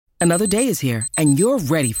Another day is here, and you're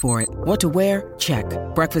ready for it. What to wear? Check.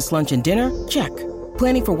 Breakfast, lunch, and dinner? Check.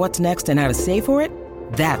 Planning for what's next and how to save for it?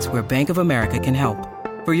 That's where Bank of America can help.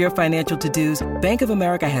 For your financial to-dos, Bank of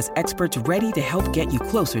America has experts ready to help get you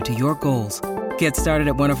closer to your goals. Get started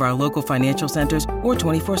at one of our local financial centers or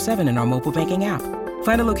 24/7 in our mobile banking app.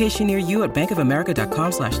 Find a location near you at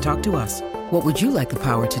bankofamerica.com/talktous. What would you like the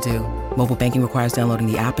power to do? Mobile banking requires downloading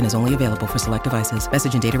the app and is only available for select devices.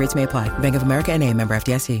 Message and data rates may apply. Bank of America N.A., member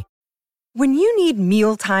FDIC. When you need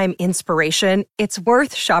mealtime inspiration, it's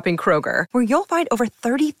worth shopping Kroger, where you'll find over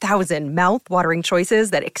 30,000 mouth-watering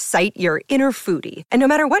choices that excite your inner foodie. And no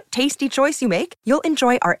matter what tasty choice you make, you'll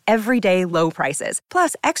enjoy our everyday low prices,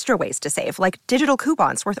 plus extra ways to save, like digital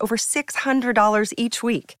coupons worth over $600 each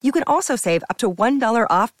week. You can also save up to $1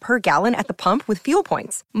 off per gallon at the pump with fuel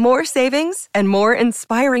points. More savings and more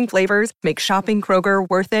inspiring flavors make shopping Kroger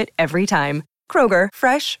worth it every time. Kroger,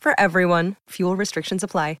 fresh for everyone. Fuel restrictions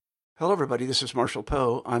apply. Hello, everybody. This is Marshall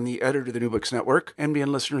Poe. I'm the editor of the New Books Network.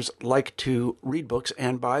 NBN listeners like to read books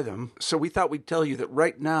and buy them. So we thought we'd tell you that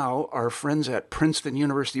right now, our friends at Princeton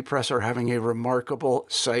University Press are having a remarkable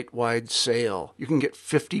site-wide sale. You can get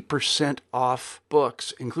 50% off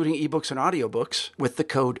books, including ebooks and audiobooks, with the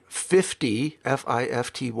code 50,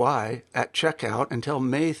 F-I-F-T-Y, at checkout until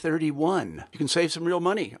May 31. You can save some real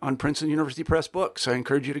money on Princeton University Press books. I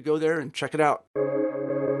encourage you to go there and check it out.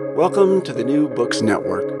 Welcome to the New Books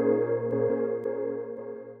Network.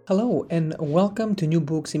 Hello, and welcome to New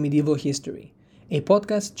Books in Medieval History, a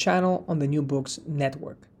podcast channel on the New Books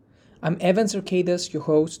Network. I'm Evan Zerkaitis, your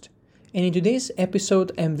host, and in today's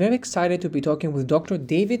episode, I'm very excited to be talking with Dr.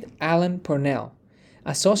 David Alan Parnell,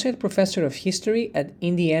 Associate Professor of History at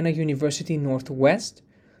Indiana University Northwest,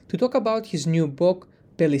 to talk about his new book,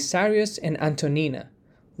 Belisarius and Antonina,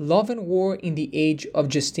 Love and War in the Age of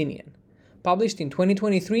Justinian, published in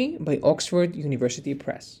 2023 by Oxford University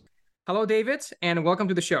Press. Hello, David, and welcome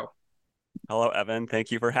to the show. Hello, Evan. Thank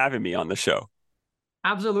you for having me on the show.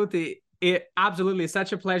 Absolutely. Absolutely. It's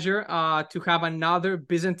such a pleasure to have another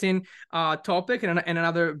Byzantine topic and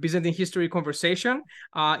another Byzantine history conversation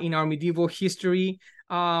in our medieval history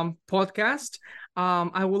podcast.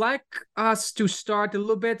 I would like us to start a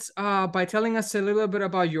little bit by telling us a little bit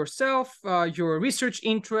about yourself, your research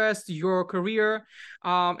interest, your career,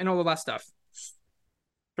 and all of that stuff.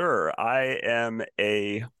 Sure. I am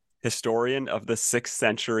a historian of the 6th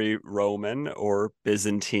century Roman or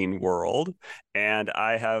Byzantine world, and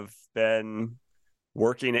I have been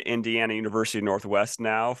working at Indiana University Northwest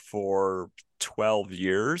now for 12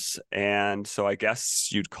 years. And so I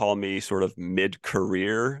guess you'd call me sort of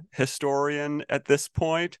mid-career historian at this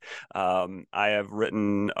point. I have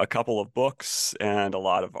written a couple of books and a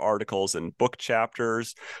lot of articles and book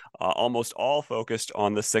chapters, almost all focused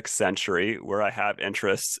on the 6th century, where I have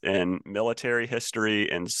interests in military history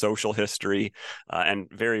and social history, and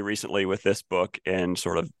very recently with this book in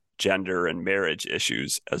sort of gender and marriage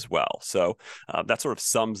issues as well. So that sort of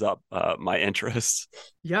sums up my interests.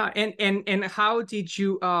 Yeah, and how did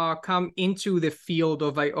you come into the field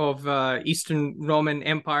of Eastern Roman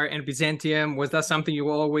Empire and Byzantium? Was that something you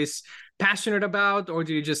were always passionate about, or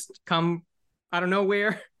did you just come out of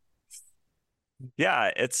nowhere?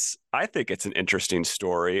 Yeah, I think it's an interesting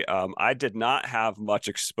story. I did not have much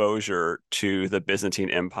exposure to the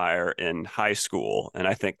Byzantine Empire in high school, and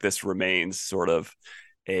I think this remains sort of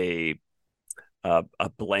a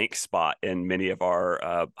blank spot in many of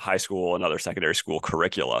our high school and other secondary school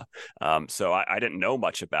curricula. So I didn't know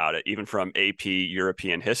much about it, even from AP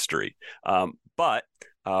European history. But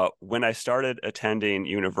when I started attending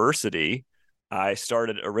university, I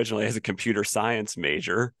started originally as a computer science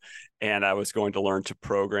major, and I was going to learn to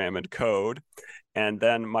program and code. And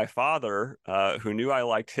then my father, who knew I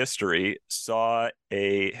liked history, saw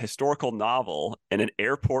a historical novel in an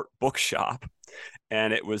airport bookshop.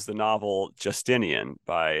 And it was the novel Justinian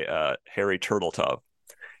by Harry Turtletove.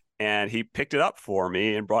 And he picked it up for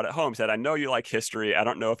me and brought it home. He said, I know you like history. I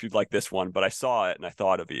don't know if you'd like this one, but I saw it and I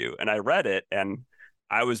thought of you. And I read it and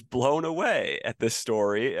I was blown away at this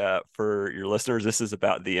story. For your listeners, this is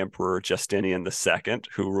about the Emperor Justinian II,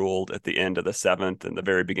 who ruled at the end of the 7th and the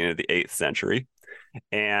very beginning of the 8th century.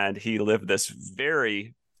 And he lived this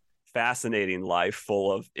very fascinating life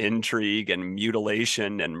full of intrigue and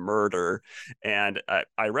mutilation and murder. And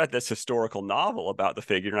I read this historical novel about the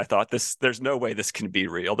figure, and I thought, there's no way this can be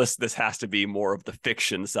real. This has to be more of the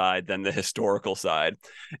fiction side than the historical side.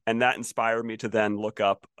 And that inspired me to then look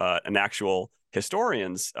up an actual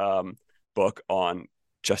historian's book on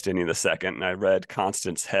Justinian II, and I read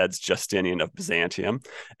Constance Head's Justinian of Byzantium.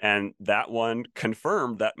 And that one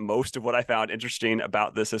confirmed that most of what I found interesting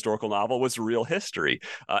about this historical novel was real history.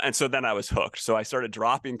 And so then I was hooked. So I started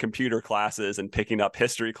dropping computer classes and picking up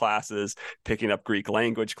history classes, picking up Greek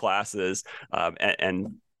language classes,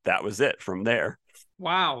 and that was it from there.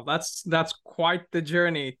 Wow, that's quite the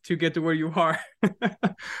journey to get to where you are.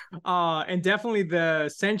 And definitely the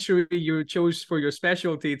century you chose for your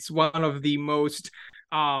specialty, it's one of the most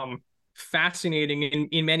fascinating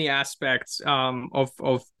in many aspects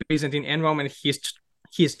of Byzantine and Roman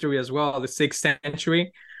history as well, the 6th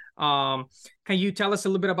century. Can you tell us a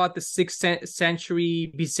little bit about the 6th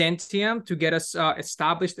century Byzantium to get us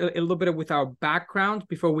established a little bit with our background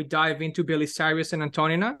before we dive into Belisarius and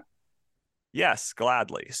Antonina? Yes,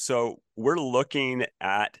 gladly. So we're looking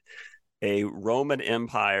at a Roman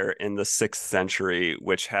Empire in the 6th century,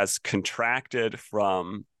 which has contracted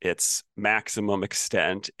from its maximum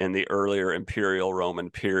extent in the earlier imperial Roman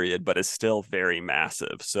period, but is still very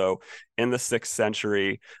massive. So in the 6th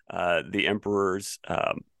century, the emperors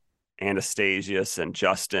Anastasius and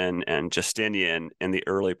Justin and Justinian, in the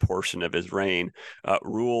early portion of his reign,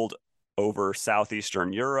 ruled over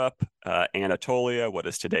southeastern Europe, Anatolia, what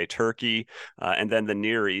is today Turkey, and then the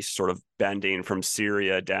Near East, sort of bending from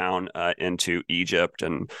Syria down into Egypt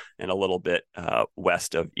and a little bit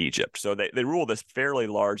west of Egypt. So they rule this fairly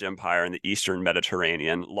large empire in the Eastern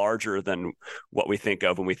Mediterranean, larger than what we think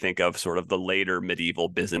of when we think of sort of the later medieval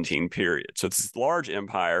Byzantine period. So it's this large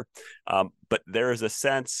empire, but there is a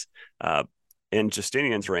sense in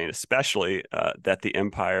Justinian's reign, especially, that the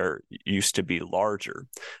empire used to be larger.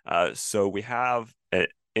 So we have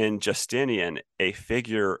in Justinian a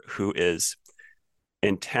figure who is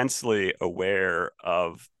intensely aware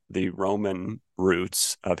of the Roman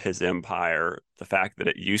roots of his empire, the fact that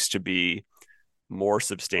it used to be more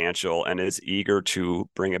substantial, and is eager to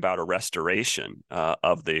bring about a restoration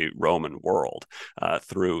of the Roman world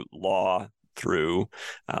through law, through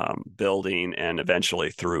building, and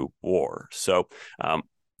eventually through war. So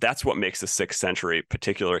that's what makes the 6th century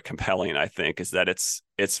particularly compelling, I think, is that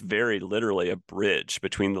it's very literally a bridge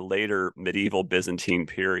between the later medieval Byzantine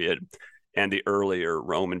period and the earlier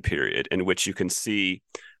Roman period, in which you can see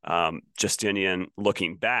Justinian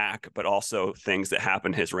looking back, but also things that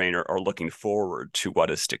happen in his reign are looking forward to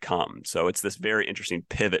what is to come. So it's this very interesting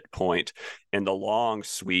pivot point in the long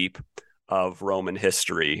sweep of Roman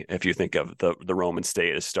history. If you think of the Roman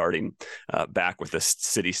state as starting back with the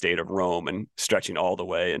city-state of Rome and stretching all the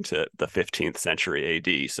way into the 15th century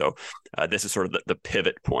AD. So this is sort of the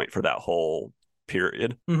pivot point for that whole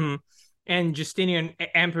period. Mm-hmm. And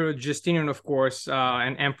Emperor Justinian, of course,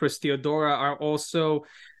 and Empress Theodora are also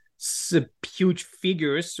huge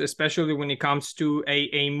figures, especially when it comes to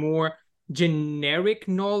a more generic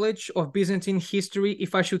knowledge of Byzantine history,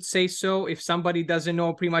 if I should say so. If somebody doesn't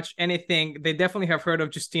know pretty much anything, they definitely have heard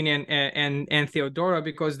of Justinian and Theodora,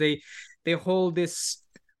 because they hold this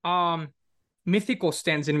mythical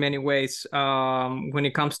stance in many ways when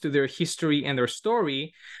it comes to their history and their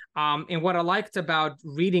story. And what I liked about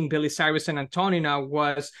reading Belisarius and Antonina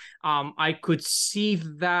was I could see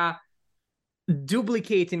that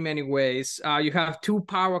duplicate in many ways. You have two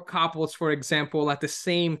power couples, for example, at the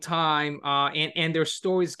same time, and their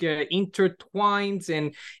stories get intertwined,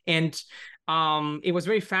 and it was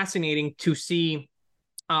very fascinating to see,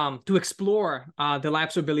 to explore the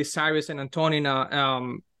lives of Belisarius and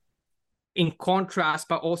Antonina in contrast,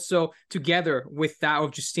 but also together with that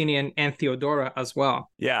of Justinian and Theodora as well.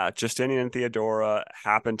 Yeah, Justinian and Theodora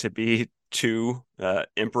happen to be two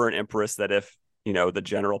emperor and empress that, if the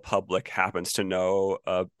general public happens to know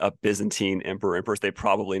a Byzantine emperor empress, they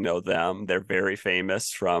probably know them. They're very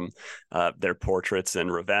famous from their portraits in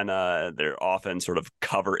Ravenna. They're often sort of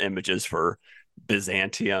cover images for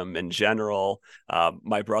Byzantium in general.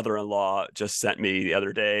 My brother-in-law just sent me the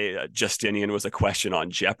other day, Justinian was a question on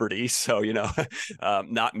Jeopardy. So,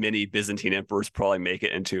 not many Byzantine emperors probably make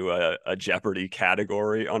it into a Jeopardy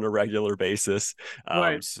category on a regular basis.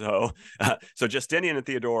 Right. So Justinian and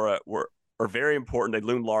Theodora are very important. They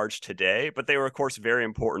loom large today, but they were, of course, very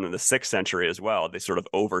important in the 6th century as well. They sort of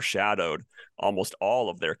overshadowed almost all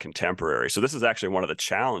of their contemporaries. So this is actually one of the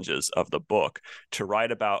challenges of the book, to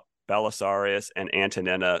write about Belisarius and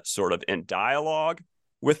Antonina sort of in dialogue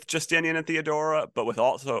with Justinian and Theodora, but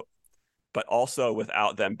also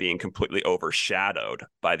without them being completely overshadowed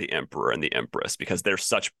by the emperor and the empress, because they're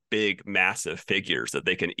such big, massive figures that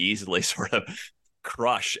they can easily sort of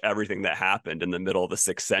crush everything that happened in the middle of the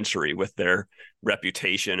 6th century with their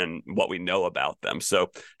reputation and what we know about them.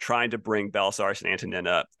 So trying to bring Belisarius and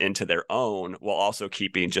Antonina into their own while also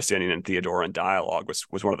keeping Justinian and Theodora in dialogue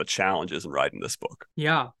was one of the challenges in writing this book.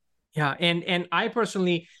 Yeah. Yeah. And I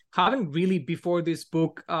personally haven't really before this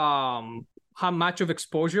book had much of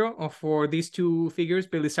exposure for these two figures,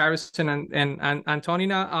 Belisarius and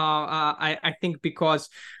Antonina. I think because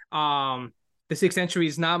the 6th century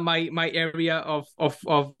is not my area of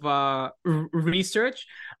research.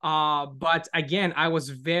 But again, I was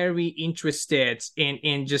very interested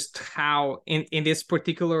in just how in this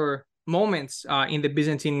particular moments in the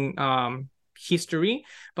Byzantine history,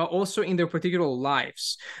 but also in their particular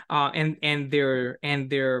lives and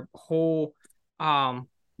their whole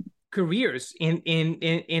careers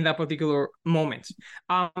in that particular moment.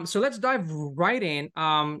 So let's dive right in.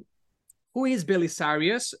 Who is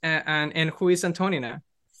Belisarius and who is Antonina?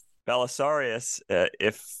 Belisarius,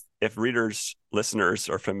 if listeners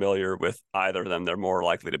are familiar with either of them, they're more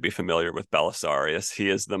likely to be familiar with Belisarius. He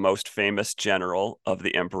is the most famous general of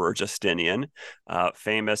the Emperor Justinian,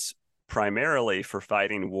 famous primarily for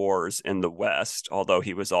fighting wars in the West, although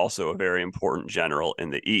he was also a very important general in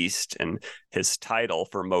the East, and his title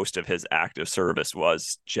for most of his active service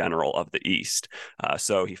was General of the East.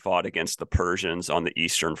 So he fought against the Persians on the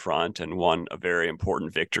Eastern Front and won a very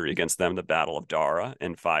important victory against them, the Battle of Dara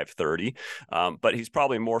in 530. But he's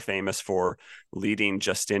probably more famous for leading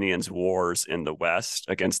Justinian's wars in the West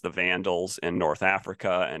against the Vandals in North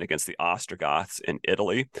Africa and against the Ostrogoths in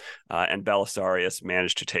Italy. And Belisarius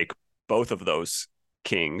managed to take both of those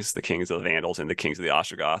kings, the kings of the Vandals and the kings of the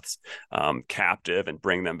Ostrogoths, captive and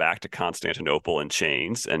bring them back to Constantinople in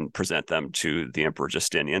chains and present them to the Emperor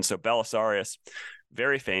Justinian. So Belisarius,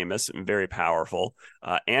 very famous and very powerful.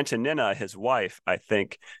 Antonina, his wife, I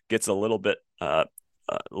think, gets a little bit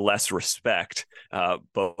less respect,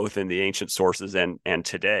 both in the ancient sources and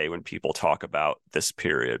today when people talk about this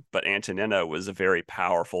period. But Antonina was a very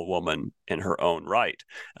powerful woman in her own right.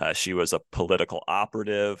 She was a political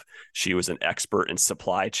operative. She was an expert in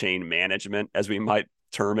supply chain management, as we might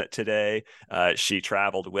term it today. She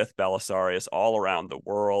traveled with Belisarius all around the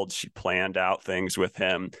world. She planned out things with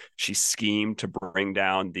him. She schemed to bring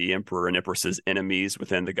down the emperor and empress's enemies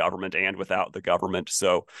within the government and without the government.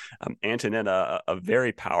 So Antonina, a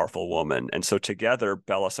very powerful woman. And so together,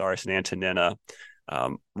 Belisarius and Antonina,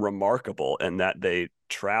 remarkable in that they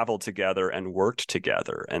traveled together and worked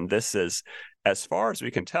together. And this is, as far as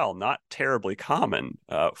we can tell, not terribly common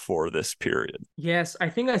for this period. Yes, I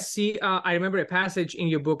think I see. I remember a passage in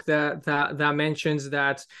your book that mentions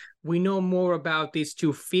that we know more about these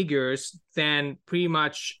two figures than pretty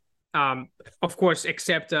much, of course,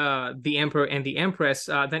 except the emperor and the empress,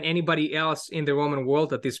 than anybody else in the Roman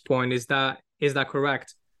world at this point. Is that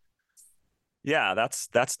correct? Yeah,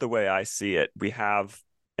 that's the way I see it. We have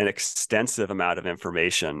an extensive amount of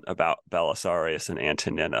information about Belisarius and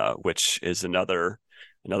Antonina, which is another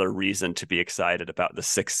reason to be excited about the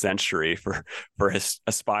 6th century for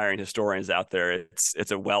aspiring historians out there.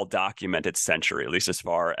 It's a well-documented century, at least as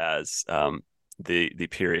far as the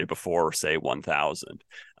period before, say, 1000.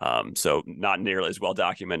 So not nearly as well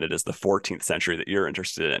documented as the 14th century that you're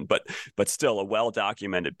interested in, but still a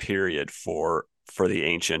well-documented period for the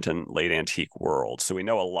ancient and late antique world. So we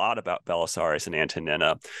know a lot about Belisarius and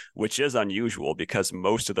Antonina, which is unusual because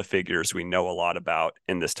most of the figures we know a lot about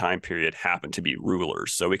in this time period happen to be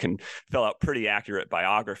rulers. So we can fill out pretty accurate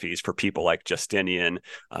biographies for people like Justinian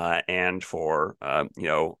and for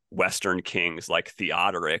Western kings like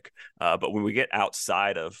Theodoric. But when we get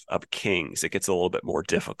outside of kings, it gets a little bit more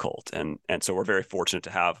difficult. And so we're very fortunate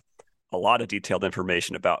to have a lot of detailed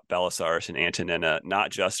information about Belisarius and Antonina,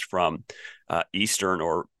 not just from Eastern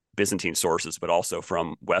or Byzantine sources, but also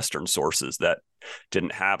from Western sources that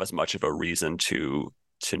didn't have as much of a reason to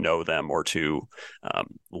know them or to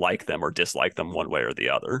like them or dislike them one way or the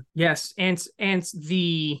other. Yes, and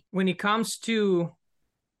when it comes to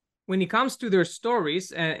their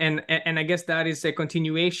stories, and I guess that is a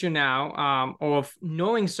continuation now of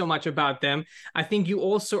knowing so much about them. I think you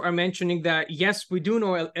also are mentioning that, yes, we do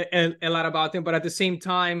know a lot about them, but at the same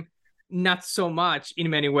time, not so much in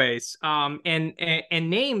many ways. And a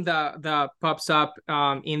name that pops up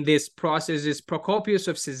in this process is Procopius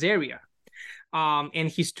of Caesarea. And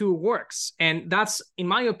his two works. And that's, in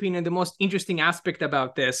my opinion, the most interesting aspect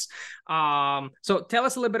about this. So tell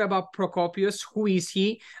us a little bit about Procopius. Who is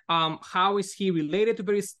he? How is he related to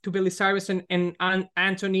Belisarius and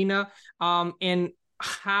Antonina? And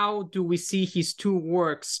how do we see his two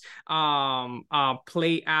works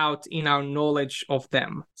play out in our knowledge of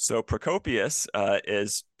them? So Procopius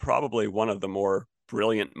is probably one of the more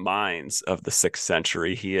brilliant minds of the 6th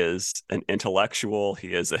century. He is an intellectual.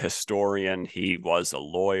 He is a historian. He was a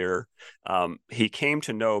lawyer. He came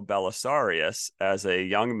to know Belisarius as a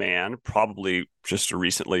young man, probably just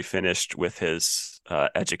recently finished with his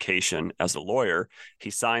education as a lawyer. He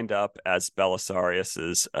signed up as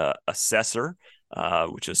Belisarius's assessor,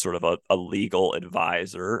 which is sort of a legal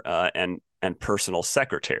advisor and personal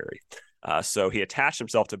secretary. So he attached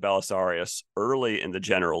himself to Belisarius early in the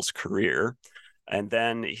general's career. And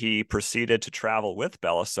then he proceeded to travel with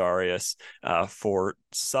Belisarius for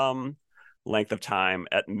some length of time,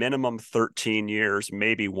 at minimum 13 years,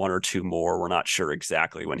 maybe one or two more. We're not sure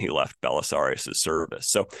exactly when he left Belisarius' service.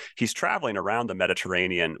 So he's traveling around the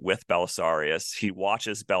Mediterranean with Belisarius. He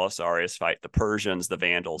watches Belisarius fight the Persians, the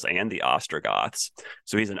Vandals, and the Ostrogoths.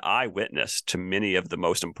 So he's an eyewitness to many of the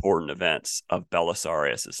most important events of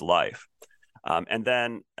Belisarius' life. And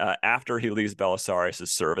then after he leaves Belisarius'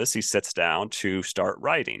 service, he sits down to start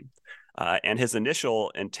writing. And his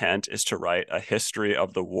initial intent is to write a history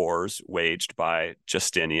of the wars waged by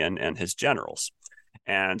Justinian and his generals.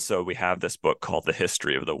 And so we have this book called The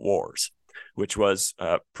History of the Wars, which was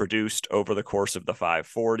produced over the course of the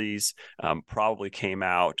 540s, probably came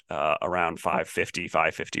out around 550,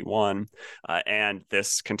 551. And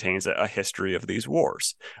this contains a history of these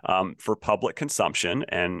wars for public consumption.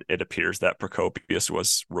 And it appears that Procopius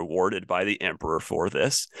was rewarded by the emperor for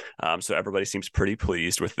this. So everybody seems pretty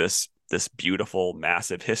pleased with this beautiful,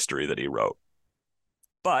 massive history that he wrote.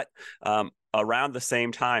 But around the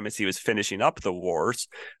same time as he was finishing up the wars,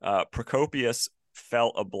 Procopius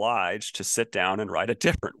felt obliged to sit down and write a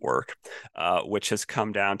different work, which has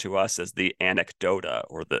come down to us as the Anecdota,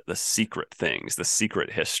 or the secret things, the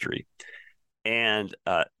secret history. And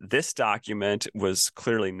this document was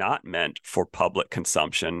clearly not meant for public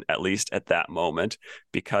consumption, at least at that moment,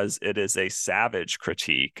 because it is a savage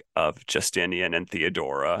critique of Justinian and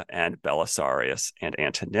Theodora and Belisarius and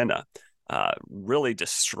Antonina. Really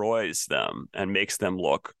destroys them and makes them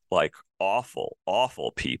look like awful,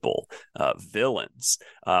 awful people, villains,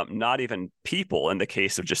 not even people. In the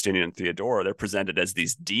case of Justinian and Theodora, they're presented as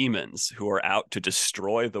these demons who are out to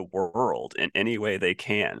destroy the world in any way they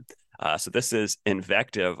can. So this is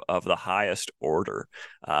invective of the highest order,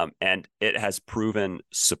 and it has proven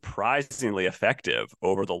surprisingly effective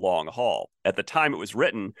over the long haul. At the time it was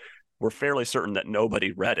written, we're fairly certain that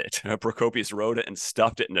nobody read it. Procopius wrote it and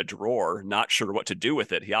stuffed it in a drawer, not sure what to do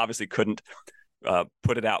with it. He obviously couldn't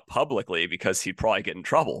put it out publicly because he'd probably get in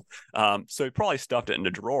trouble. So he probably stuffed it in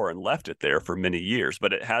a drawer and left it there for many years.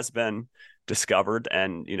 But it has been discovered,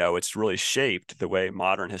 and it's really shaped the way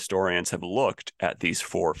modern historians have looked at these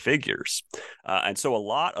four figures. And so a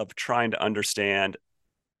lot of trying to understand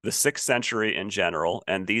the 6th century in general,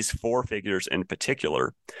 and these four figures in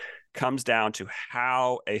particular, comes down to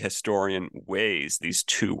how a historian weighs these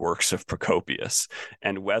two works of Procopius,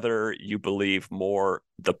 and whether you believe more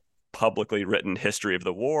the publicly written history of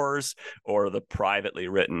the wars or the privately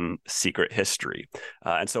written secret history.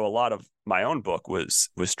 And so a lot of my own book was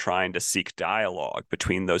trying to seek dialogue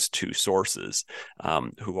between those two sources,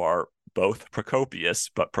 who are both Procopius,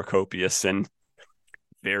 but Procopius in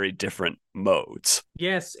very different modes.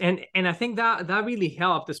 Yes, and I think that really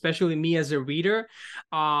helped, especially me as a reader,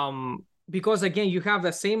 because again, you have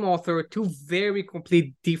the same author, two very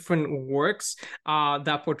complete different works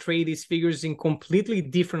that portray these figures in completely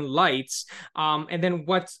different lights. And then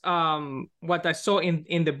what I saw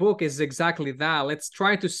in the book is exactly that. Let's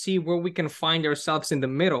try to see where we can find ourselves in the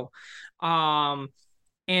middle.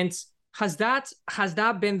 And has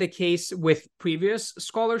that been the case with previous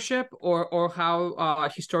scholarship, or how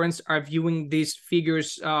historians are viewing these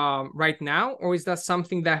figures right now, or is that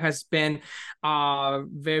something that has been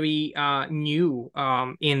very new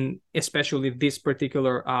in especially this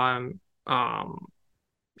particular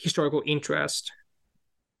historical interest?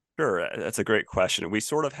 Sure, that's a great question. We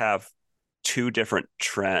sort of have two different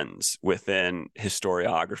trends within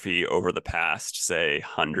historiography over the past, say,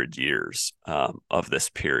 100 years of this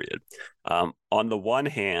period. On the one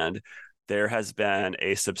hand, there has been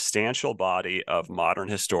a substantial body of modern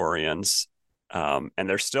historians, and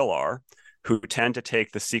there still are, who tend to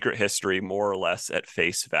take the secret history more or less at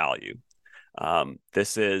face value.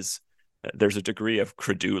 There's a degree of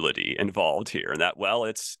credulity involved here, and that, well,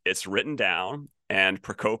 it's written down, and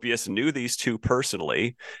Procopius knew these two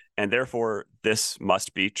personally, and therefore this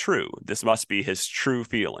must be true. This must be his true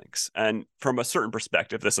feelings. And from a certain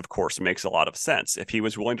perspective, this, of course, makes a lot of sense. If he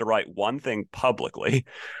was willing to write one thing publicly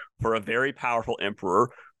for a very powerful emperor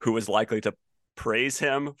who was likely to praise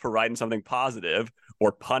him for writing something positive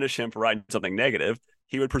or punish him for writing something negative,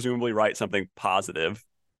 he would presumably write something positive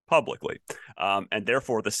publicly. And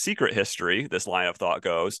therefore, the secret history, this line of thought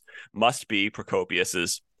goes, must be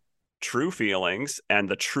Procopius's true feelings and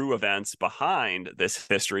the true events behind this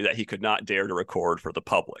history that he could not dare to record for the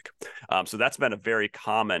public. So that's been a very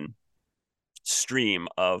common stream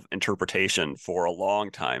of interpretation for a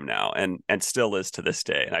long time now, and still is to this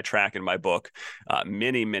day. And I track in my book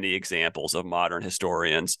many examples of modern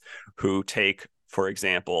historians who take, for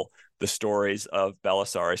example, the stories of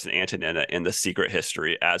Belisarius and Antonina in the secret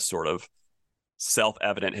history as sort of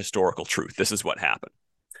self-evident historical truth. This is what happened.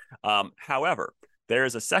 However, there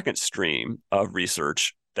is a second stream of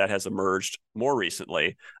research that has emerged more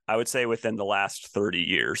recently, I would say within the last 30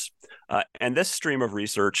 years. And this stream of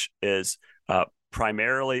research is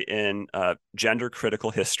primarily in gender critical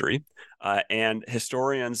history, and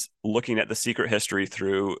historians looking at the secret history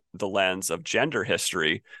through the lens of gender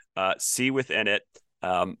history see within it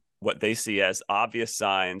what they see as obvious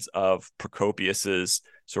signs of Procopius's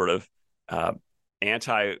sort of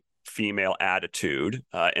anti-female attitude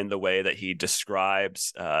in the way that he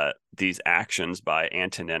describes these actions by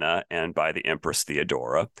Antonina and by the Empress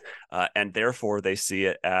Theodora, and therefore they see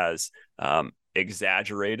it as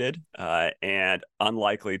exaggerated and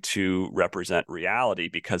unlikely to represent reality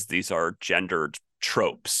because these are gendered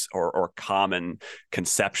tropes or common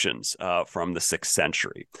conceptions from the 6th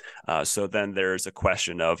century. So then there's a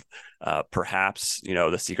question of perhaps,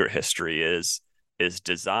 the secret history is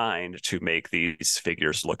designed to make these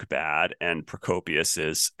figures look bad, and Procopius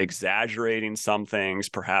is exaggerating some things,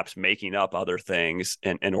 perhaps making up other things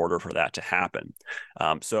in order for that to happen.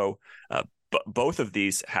 But both of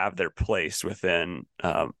these have their place within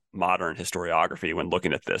modern historiography when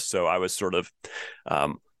looking at this. So I was sort of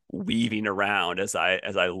weaving around as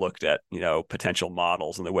I looked at potential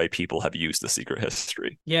models and the way people have used the secret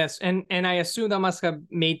history. Yes, and I assume that must have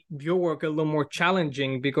made your work a little more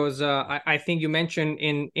challenging because I think you mentioned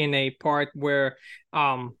in a part where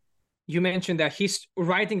you mentioned that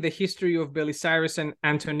writing the history of Belisarius and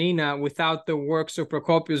Antonina without the works of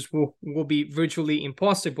Procopius will be virtually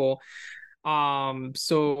impossible.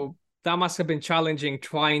 So that must have been challenging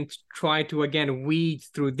trying to again weed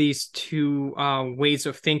through these two ways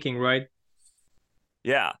of thinking, right?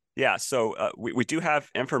 Yeah. So we do have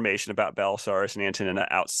information about Belisarius and Antonina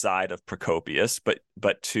outside of Procopius, but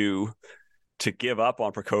to give up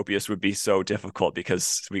on Procopius would be so difficult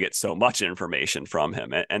because we get so much information from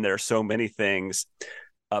him, and there are so many things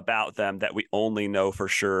about them that we only know for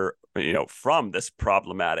sure, from this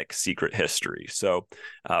problematic secret history. So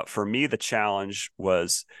for me, the challenge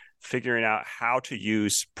was figuring out how to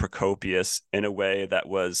use Procopius in a way that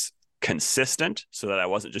was consistent so that I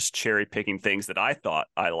wasn't just cherry picking things that I thought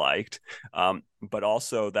I liked, but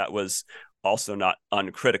also that was also not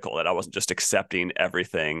uncritical, that I wasn't just accepting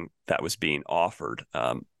everything that was being offered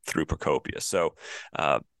through Procopius. So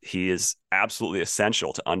he is absolutely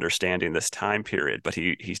essential to understanding this time period, but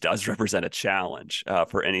he does represent a challenge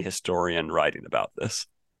for any historian writing about this.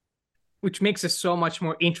 Which makes it so much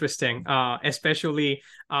more interesting, especially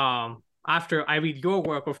after I read your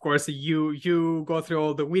work. Of course, you go through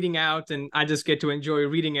all the weeding out, and I just get to enjoy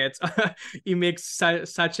reading it. It makes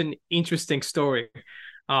such an interesting story.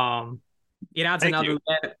 It adds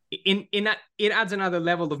it adds another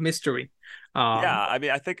level of mystery. Yeah, I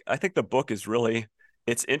mean, I think the book is really,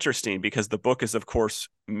 it's interesting because the book is, of course,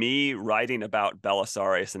 me writing about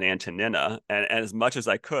Belisarius and Antonina, and as much as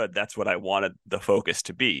I could, that's what I wanted the focus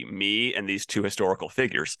to be, me and these two historical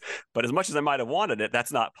figures. But as much as I might have wanted it,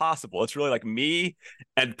 that's not possible. It's really like me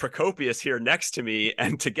and Procopius here next to me,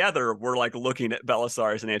 and together we're like looking at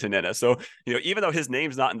Belisarius and Antonina. So, even though his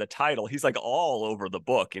name's not in the title, he's like all over the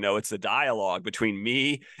book. It's a dialogue between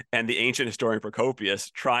me and the ancient historian Procopius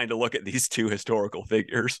trying to look at these two historical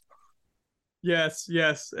figures. Yes,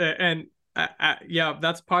 and yeah,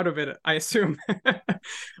 that's part of it, I assume.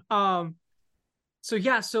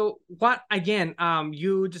 So what again?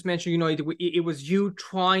 You just mentioned, it was you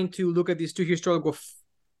trying to look at these two historical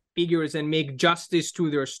figures and make justice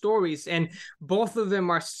to their stories, and both of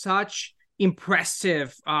them are such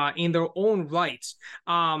impressive in their own right.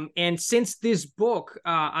 And since this book,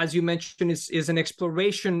 as you mentioned, is an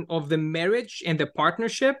exploration of the marriage and the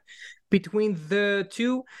partnership between the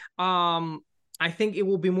two, I think it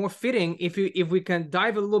will be more fitting if we can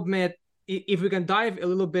dive a little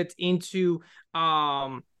bit into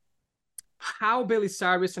how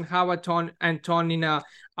Belisarius and how Antonina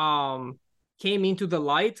came into the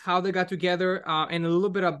light, how they got together, and a little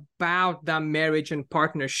bit about that marriage and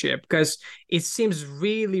partnership, because it seems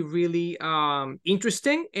really, really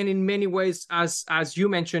interesting, and in many ways, as you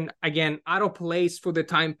mentioned, again, out of place for the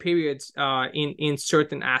time periods in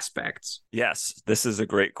certain aspects. Yes, this is a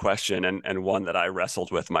great question, and one that I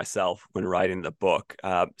wrestled with myself when writing the book.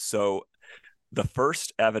 So the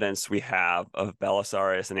first evidence we have of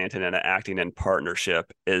Belisarius and Antonina acting in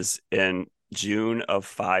partnership is in June of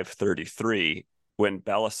 533, when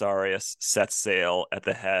Belisarius sets sail at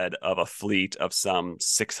the head of a fleet of some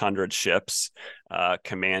 600 ships,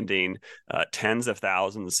 commanding tens of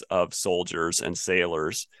thousands of soldiers and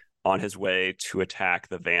sailors on his way to attack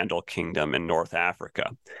the Vandal kingdom in North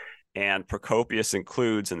Africa. And Procopius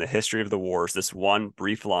includes in the history of the wars this one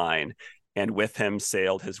brief line, and with him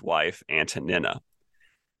sailed his wife Antonina.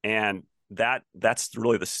 And that's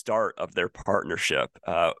really the start of their partnership.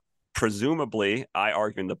 Presumably, I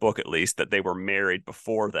argue in the book at least, that they were married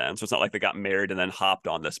before then. So it's not like they got married and then hopped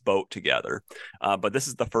on this boat together. But this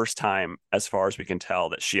is the first time, as far as we can tell,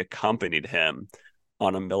 that she accompanied him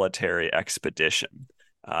on a military expedition,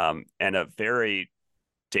 and a very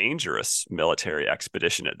dangerous military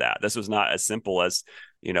expedition at that. This was not as simple as,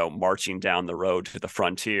 marching down the road to the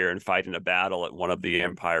frontier and fighting a battle at one of the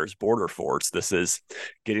empire's border forts. This is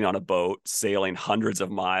getting on a boat, sailing hundreds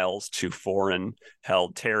of miles to foreign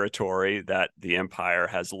held territory that the empire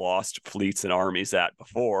has lost fleets and armies at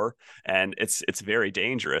before. And it's very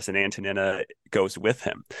dangerous. And Antonina goes with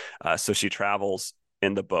him. So she travels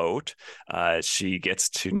in the boat. She gets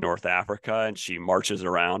to North Africa and she marches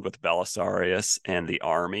around with Belisarius and the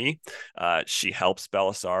army. She helps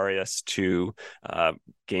Belisarius to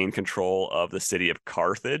gain control of the city of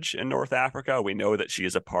Carthage in North Africa. We know that she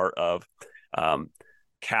is a part of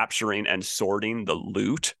capturing and sorting the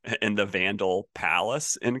loot in the Vandal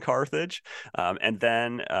palace in Carthage. And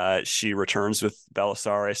then she returns with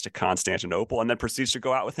Belisarius to Constantinople and then proceeds to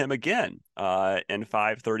go out with him again. In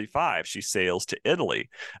 535, she sails to Italy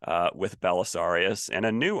with Belisarius and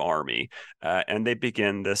a new army. And they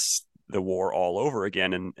begin the war all over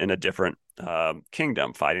again in a different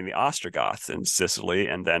kingdom, fighting the Ostrogoths in Sicily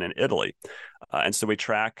and then in Italy. And so we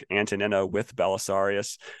track Antonina with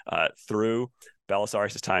Belisarius through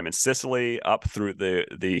Belisarius' time in Sicily, up through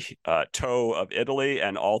the toe of Italy,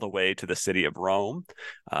 and all the way to the city of Rome.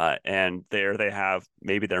 And there they have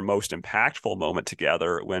maybe their most impactful moment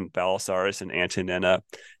together when Belisarius and Antonina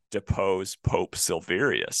depose Pope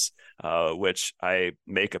Silverius, which I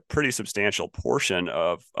make a pretty substantial portion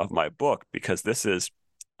of my book, because this is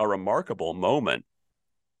a remarkable moment.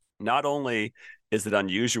 Not only is it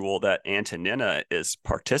unusual that Antonina is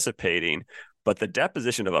participating, but the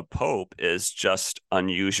deposition of a pope is just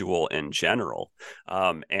unusual in general.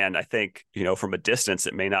 And I think, from a distance,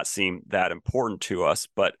 it may not seem that important to us.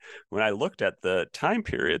 But when I looked at the time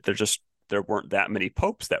period, there weren't that many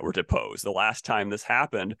popes that were deposed. The last time this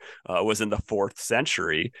happened was in the 4th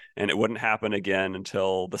century, and it wouldn't happen again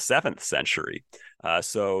until the 7th century.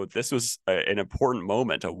 So this was an important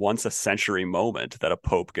moment, a once-a-century moment that a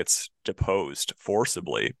pope gets deposed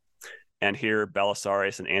forcibly. And here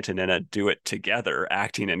Belisarius and Antonina do it together,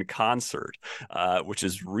 acting in concert, which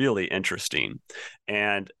is really interesting.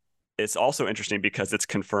 And it's also interesting because it's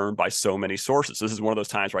confirmed by so many sources. This is one of those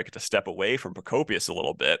times where I get to step away from Procopius a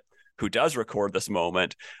little bit, who does record this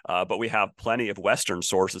moment, but we have plenty of Western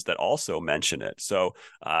sources that also mention it. So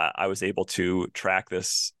I was able to track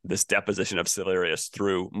this deposition of Silverius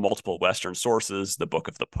through multiple Western sources, the Book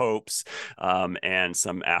of the Popes, and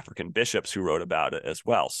some African bishops who wrote about it as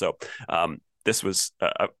well. So this was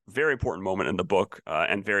a very important moment in the book,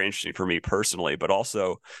 and very interesting for me personally, but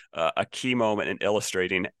also a key moment in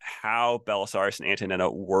illustrating how Belisarius and Antonina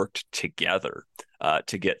worked together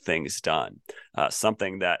to get things done.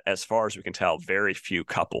 Something that, as far as we can tell, very few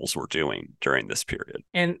couples were doing during this period.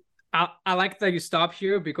 And I like that you stop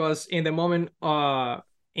here, because in the moment,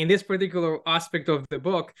 in this particular aspect of the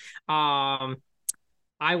book,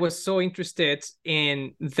 I was so interested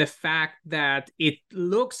in the fact that it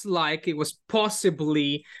looks like it was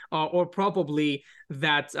possibly or probably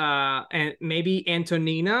that and maybe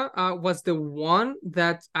Antonina was the one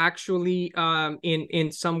that actually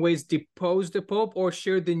in some ways deposed the Pope, or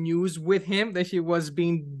shared the news with him that he was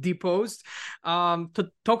being deposed.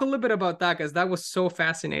 To talk a little bit about that, because that was so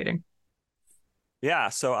fascinating. Yeah,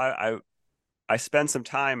 so I spend some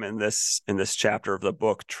time in this chapter of the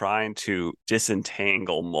book trying to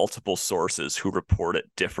disentangle multiple sources who report it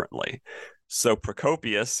differently. So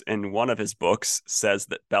Procopius, in one of his books, says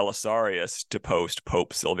that Belisarius deposed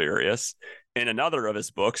Pope Silverius. In another of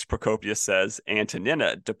his books, Procopius says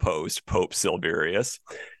Antonina deposed Pope Silverius.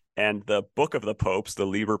 And the Book of the Popes, the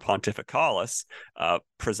Liber Pontificalis,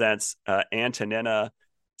 presents Antonina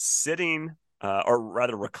sitting, or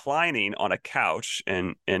rather reclining on a couch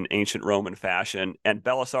in ancient Roman fashion, and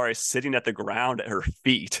Belisarius sitting at the ground at her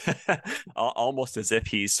feet, almost as if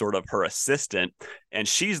he's sort of her assistant. And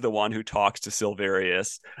she's the one who talks to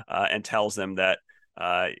Silverius and tells him that,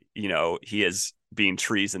 he is being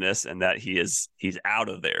treasonous and that he's out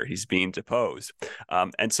of there. He's being deposed.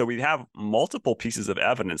 And so we have multiple pieces of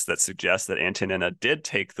evidence that suggest that Antonina did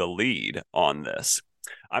take the lead on this.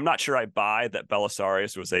 I'm not sure I buy that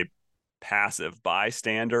Belisarius was a passive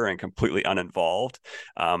bystander and completely uninvolved,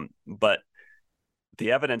 but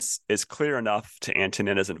the evidence is clear enough to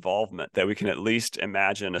Antonina's involvement that we can at least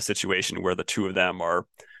imagine a situation where the two of them are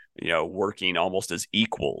working almost as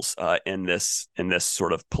equals in this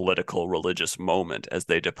sort of political religious moment as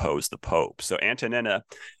they depose the Pope. So Antonina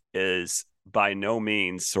is by no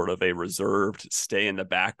means sort of a reserved, stay in the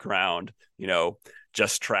background,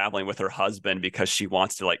 just traveling with her husband because she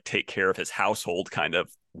wants to take care of his household kind of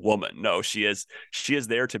woman. No, she is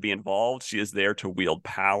there to be involved. She is there to wield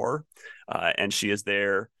power, and she is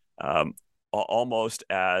there almost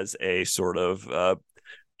as a sort of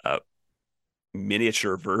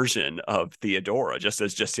miniature version of Theodora, just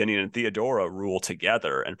as Justinian and Theodora rule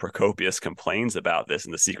together, and Procopius complains about this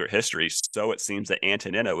in the Secret History. So it seems that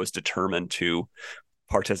Antonina was determined to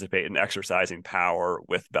participate in exercising power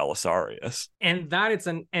with Belisarius. And that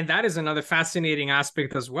is another fascinating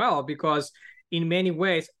aspect as well, because in many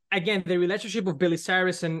ways, again, the relationship of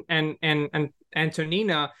Belisarius and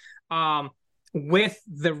Antonina with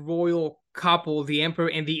the royal couple, the emperor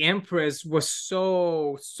and the empress, was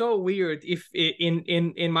so weird. If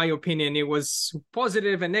in my opinion, it was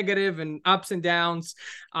positive and negative and ups and downs,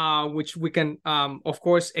 which we can of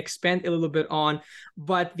course expand a little bit on.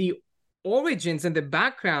 But the origins and the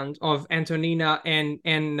background of Antonina and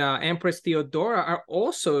Empress Theodora are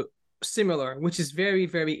also similar, which is very,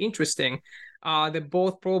 very interesting. They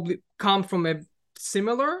both probably come from a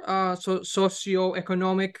similar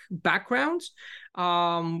socioeconomic backgrounds,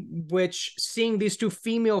 which, seeing these two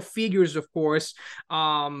female figures, of course,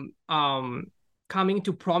 coming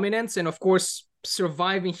to prominence and of course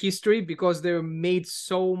surviving history because they're made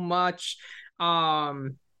so much,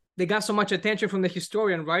 they got so much attention from the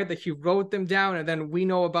historian, right, that he wrote them down and then we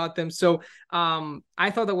know about them. So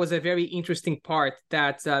I thought that was a very interesting part,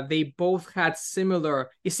 that they both had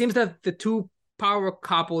similar, it seems that the two power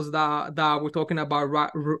couples that we're talking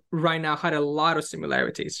about right now had a lot of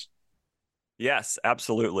similarities. Yes,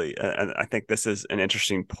 absolutely. And I think this is an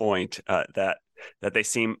interesting point, that they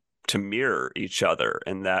seem to mirror each other,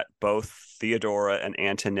 in that both Theodora and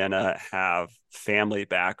Antonina have family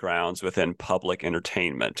backgrounds within public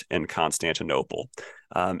entertainment in Constantinople.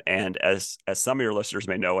 And as some of your listeners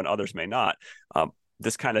may know and others may not,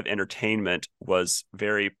 this kind of entertainment was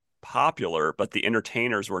very popular, but the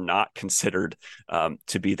entertainers were not considered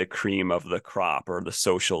to be the cream of the crop or the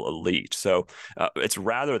social elite. So it's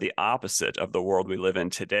rather the opposite of the world we live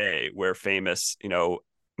in today, where famous,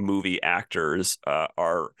 movie actors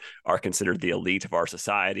are considered the elite of our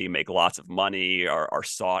society, make lots of money, are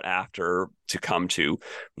sought after to come to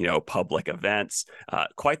public events.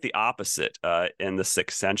 Quite the opposite in the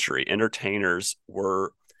 6th century. Entertainers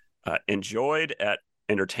were enjoyed at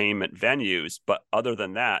entertainment venues, but other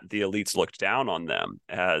than that, the elites looked down on them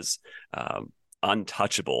as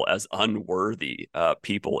untouchable, as unworthy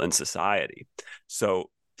people in society. So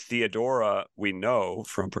Theodora, we know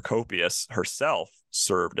from Procopius, herself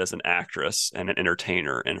served as an actress and an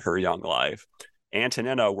entertainer in her young life.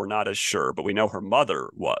 Antonina, we're not as sure, but we know her mother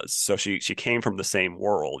was. So she came from the same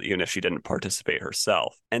world, even if she didn't participate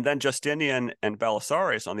herself. And then Justinian and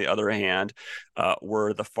Belisarius, on the other hand,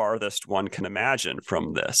 were the farthest one can imagine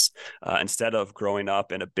from this. Instead of growing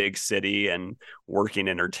up in a big city and working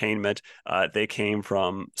entertainment, they came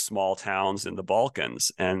from small towns in the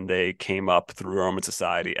Balkans, and they came up through Roman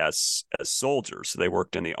society as soldiers. So they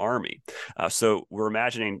worked in the army. So we're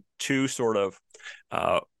imagining two sort of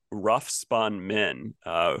rough spun men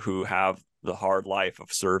who have the hard life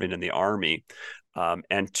of serving in the army,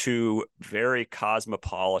 and two very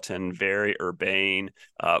cosmopolitan, very urbane,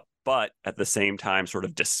 but at the same time sort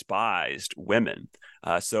of despised women.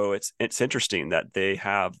 So it's interesting that they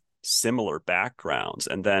have similar backgrounds,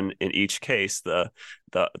 and then in each case, the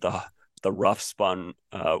rough spun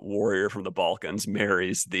warrior from the Balkans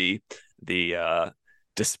marries the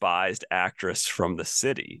despised actress from the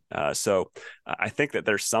city. So I think that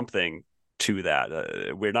there's something to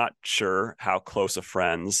that. We're not sure how close of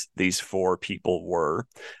friends these four people were,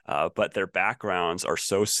 but their backgrounds are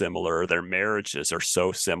so similar. Their marriages are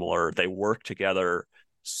so similar. They work together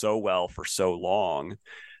so well for so long.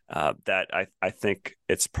 that I think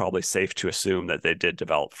it's probably safe to assume that they did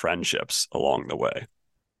develop friendships along the way.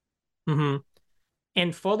 Mm-hmm.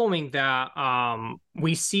 And following that,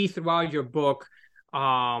 we see throughout your book,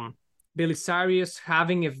 Belisarius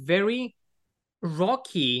having a very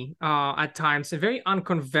rocky, at times, a very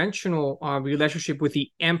unconventional relationship with the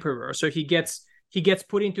emperor. So he gets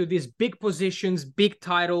put into these big positions, big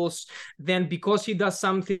titles. Then because he does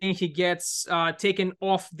something, he gets taken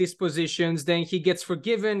off these positions. Then he gets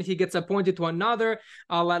forgiven. He gets appointed to another,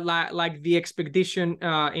 like the expedition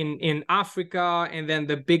in Africa, and then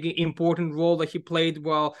the big important role that he played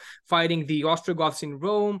while fighting the Ostrogoths in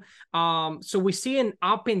Rome. So we see an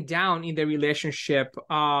up and down in the relationship.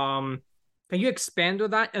 Can you expand on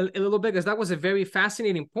that a little bit? Because that was a very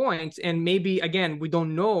fascinating point, and maybe again we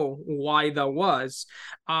don't know why that was,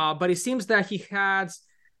 but it seems that he had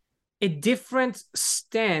a different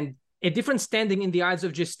standing in the eyes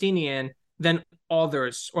of Justinian than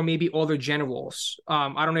others, or maybe other generals.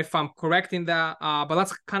 I don't know if I'm correct in that, but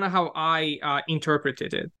that's kind of how I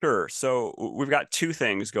interpreted it. Sure. So we've got two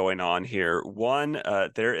things going on here. One,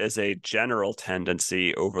 there is a general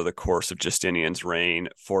tendency over the course of Justinian's reign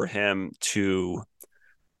for him to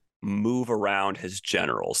move around his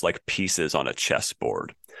generals like pieces on a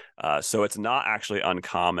chessboard. So it's not actually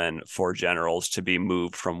uncommon for generals to be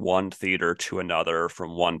moved from one theater to another,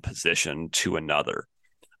 from one position to another.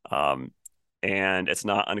 And it's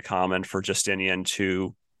not uncommon for Justinian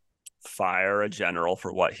to fire a general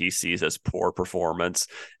for what he sees as poor performance.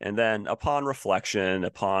 And then upon reflection,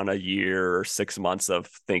 upon a year or 6 months of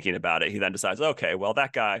thinking about it, he then decides, okay, well,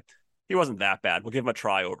 that guy, he wasn't that bad. We'll give him a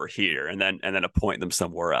try over here, and then appoint them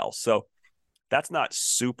somewhere else. So that's not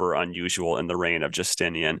super unusual in the reign of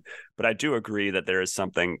Justinian, but I do agree that there is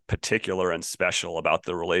something particular and special about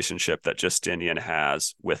the relationship that Justinian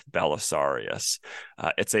has with Belisarius.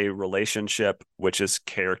 It's a relationship which is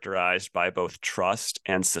characterized by both trust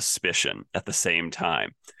and suspicion at the same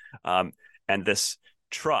time. And this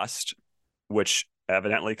trust, which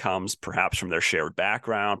evidently comes perhaps from their shared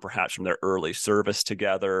background, perhaps from their early service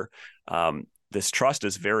together, this trust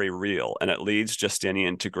is very real, and it leads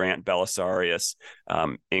Justinian to grant Belisarius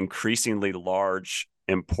increasingly large,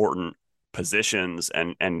 important positions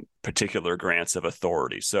and particular grants of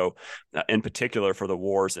authority. So in particular for the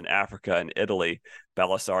wars in Africa and Italy,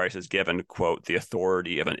 Belisarius is given, quote, the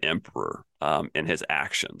authority of an emperor in his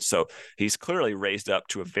actions. So he's clearly raised up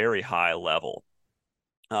to a very high level.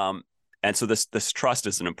 And so this trust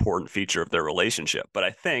is an important feature of their relationship. But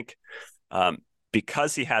I think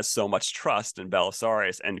because he has so much trust in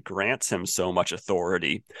Belisarius and grants him so much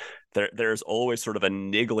authority, there's always sort of a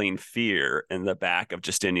niggling fear in the back of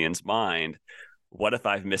Justinian's mind. What if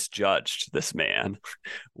I've misjudged this man?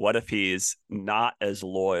 What if he's not as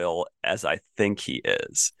loyal as I think he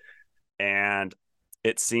is? And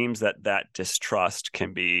it seems that distrust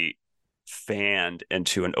can be fanned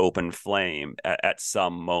into an open flame at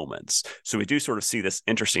some moments. So we do sort of see this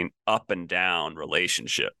interesting up and down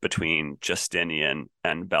relationship between Justinian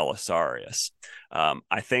and Belisarius.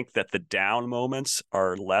 I think that the down moments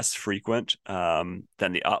are less frequent than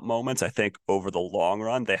the up moments. I think over the long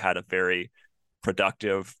run, they had a very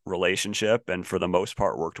productive relationship and for the most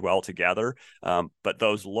part worked well together. But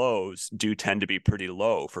those lows do tend to be pretty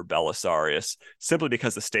low for Belisarius simply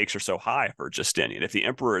because the stakes are so high for Justinian. If the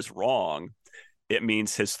emperor is wrong, it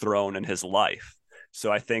means his throne and his life.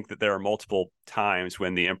 So I think that there are multiple times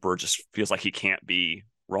when the emperor just feels like he can't be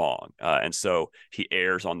wrong. And so he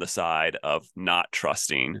errs on the side of not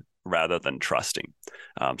trusting rather than trusting.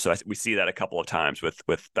 So we see that a couple of times with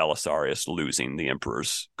Belisarius losing the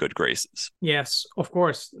emperor's good graces. Yes, of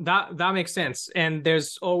course. That makes sense. And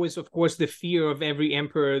there's always, of course, the fear of every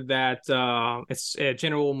emperor that a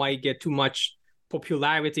general might get too much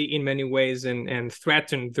popularity in many ways and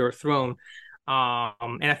threaten their throne.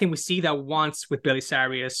 And I think we see that once with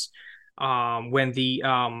Belisarius when the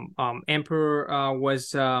emperor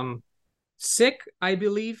was sick, I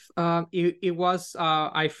believe. It was,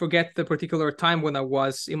 I forget the particular time when that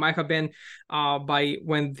was. It might have been by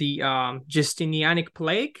when the Justinianic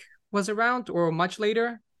plague was around or much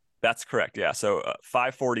later. That's correct. Yeah. So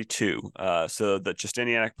 542. So the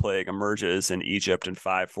Justinianic plague emerges in Egypt in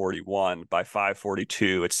 541. By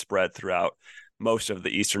 542, it's spread throughout most of the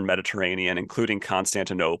Eastern Mediterranean, including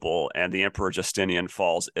Constantinople, and the Emperor Justinian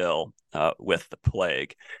falls ill with the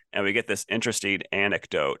plague. And we get this interesting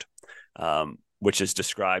anecdote, which is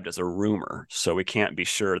described as a rumor. So we can't be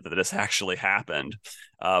sure that this actually happened.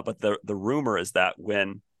 But the rumor is that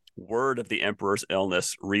when word of the emperor's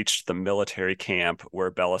illness reached the military camp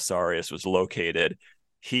where Belisarius was located,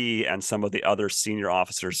 he and some of the other senior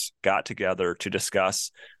officers got together to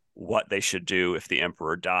discuss what they should do if the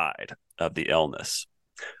emperor died of the illness.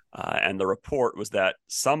 And the report was that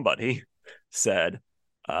somebody said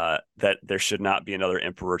that there should not be another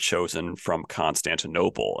emperor chosen from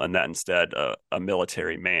Constantinople, and that instead a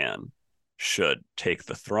military man should take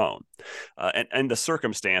the throne. And the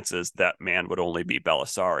circumstances, that man would only be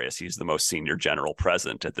Belisarius. He's the most senior general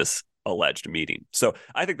present at this alleged meeting. So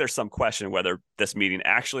I think there's some question whether this meeting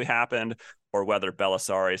actually happened or whether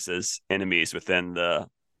Belisarius's enemies within the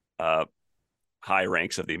high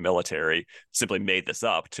ranks of the military simply made this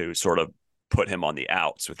up to sort of put him on the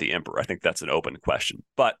outs with the emperor. I think that's an open question.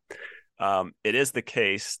 But it is the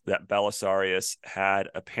case that Belisarius had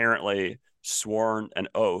apparently sworn an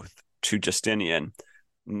oath to Justinian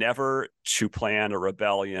never to plan a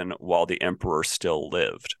rebellion while the emperor still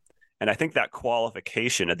lived. And I think that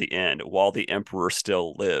qualification at the end, while the emperor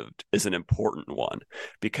still lived, is an important one,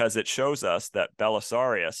 because it shows us that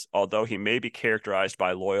Belisarius, although he may be characterized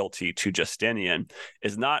by loyalty to Justinian,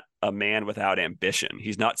 is not a man without ambition.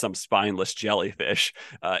 He's not some spineless jellyfish.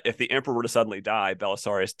 If the emperor were to suddenly die,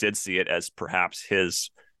 Belisarius did see it as perhaps his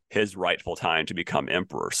rightful time to become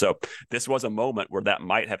emperor. So this was a moment where that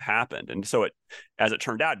might have happened. And so as it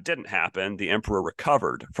turned out, it didn't happen. The emperor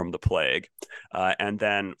recovered from the plague. And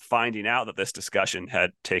then finding out that this discussion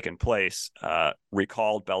had taken place,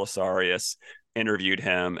 recalled Belisarius, interviewed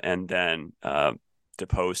him, and then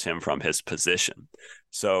deposed him from his position.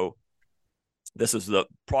 So this is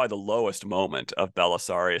probably the lowest moment of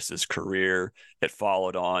Belisarius's career. It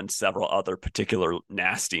followed on several other particular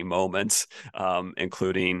nasty moments,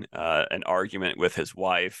 including an argument with his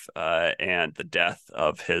wife and the death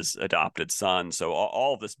of his adopted son. So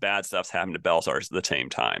all of this bad stuff's happened to Belisarius at the same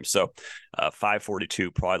time. So 542,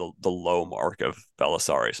 probably the low mark of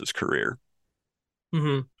Belisarius's career.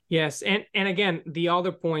 Mm-hmm. Yes, and again, the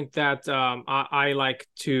other point that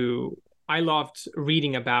I loved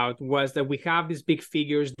reading about was that we have these big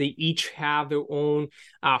figures. They each have their own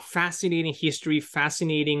fascinating history,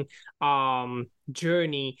 fascinating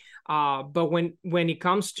journey. But when it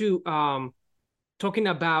comes to talking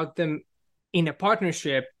about them in a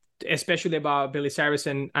partnership, especially about Belisarius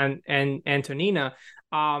and Antonina,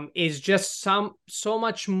 is just so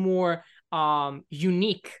much more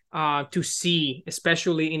unique to see,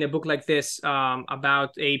 especially in a book like this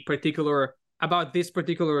about this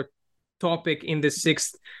particular topic in the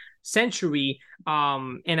 6th century.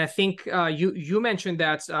 And I think you mentioned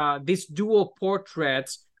that these dual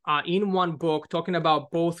portraits in one book talking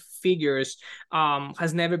about both figures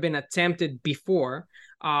has never been attempted before,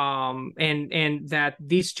 and that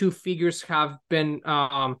these two figures have been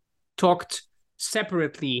talked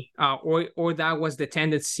separately, or that was the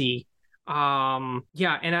tendency. And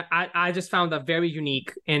I just found that very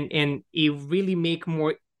unique, and it really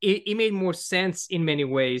it made more sense in many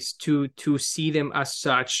ways to see them as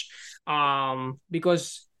such,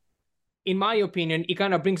 because in my opinion, it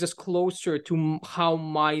kind of brings us closer to how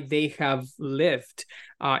might they have lived,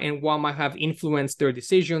 and what might have influenced their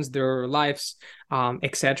decisions, their lives,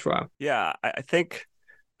 etc. Yeah, I think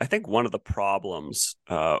one of the problems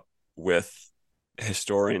with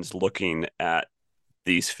historians looking at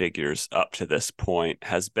these figures up to this point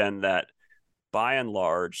has been that, by and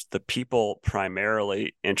large, the people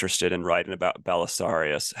primarily interested in writing about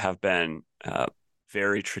Belisarius have been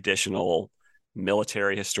very traditional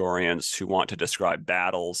military historians who want to describe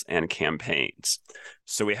battles and campaigns.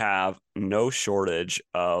 So we have no shortage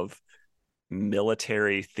of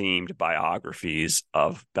military-themed biographies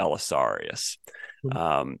of Belisarius.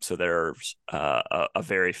 So there's a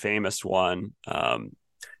very famous one,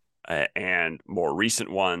 and more recent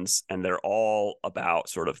ones, and they're all about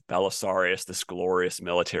sort of Belisarius, this glorious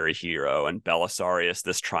military hero, and Belisarius,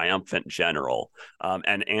 this triumphant general.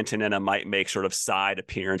 And Antonina might make sort of side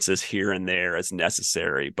appearances here and there as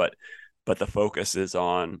necessary, but the focus is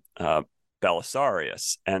on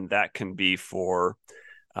Belisarius, and that can be for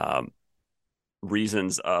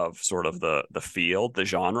reasons of sort of the field, the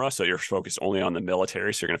genre. So you're focused only on the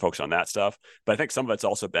military, so you're going to focus on that stuff. But I think some of it's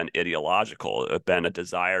also been ideological. It's been a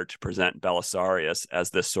desire to present Belisarius as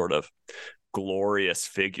this sort of glorious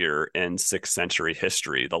figure in 6th century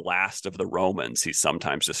history, the last of the Romans, he's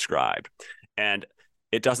sometimes described. And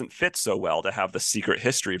it doesn't fit so well to have the secret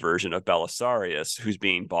history version of Belisarius who's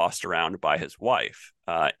being bossed around by his wife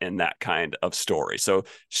in that kind of story. So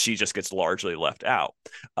she just gets largely left out.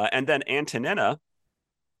 And then Antonina,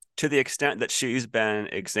 to the extent that she's been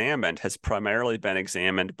examined, has primarily been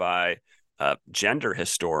examined by gender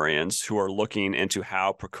historians who are looking into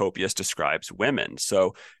how Procopius describes women.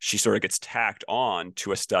 So she sort of gets tacked on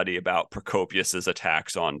to a study about Procopius's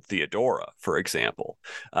attacks on Theodora, for example.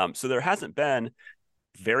 So there hasn't been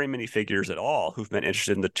very many figures at all who've been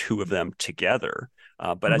interested in the two of them together.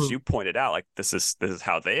 But as Mhm. you pointed out, like this is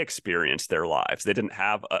how they experienced their lives. They didn't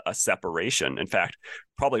have a separation. In fact,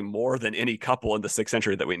 probably more than any couple in the 6th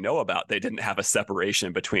century that we know about, they didn't have a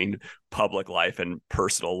separation between public life and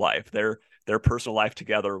personal life. Their personal life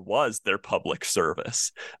together was their public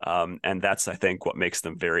service. And that's, I think, what makes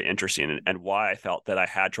them very interesting, and why I felt that I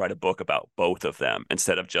had to write a book about both of them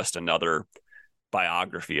instead of just another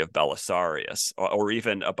biography of Belisarius or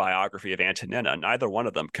even a biography of Antonina. Neither one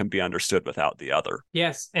of them can be understood without the other.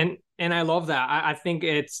 Yes, and I love that. I think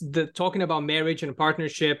it's the talking about marriage and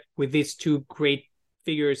partnership with these two great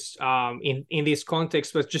figures in this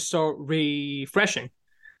context was just so refreshing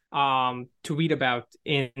to read about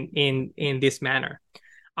in this manner.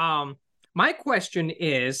 My question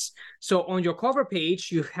is, so on your cover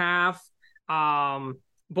page you have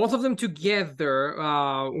both of them together.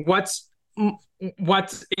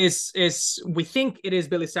 What is we think it is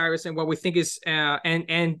Belisarius, and what we think is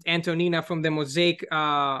and Antonina from the mosaics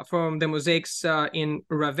in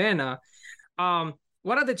Ravenna.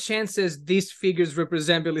 What are the chances these figures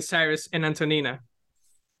represent Belisarius and Antonina?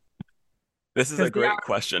 This is a great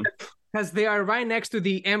question. Because they are right next to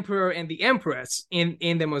the emperor and the empress in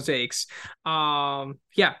the mosaics.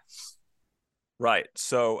 Yeah. Right.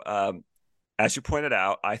 So as you pointed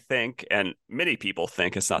out, I think, and many people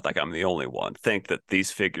think, it's not like I'm the only one, think that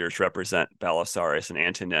these figures represent Belisarius and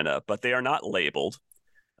Antonina, but they are not labeled.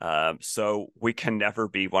 So we can never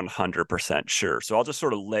be 100% sure. So I'll just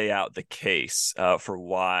sort of lay out the case for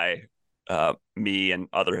why me and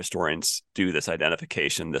other historians do this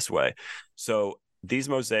identification this way. So these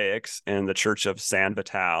mosaics in the Church of San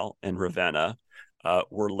Vital in Ravenna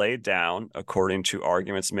were laid down, according to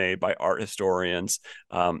arguments made by art historians,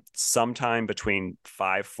 sometime between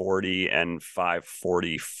 540 and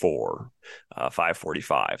 544,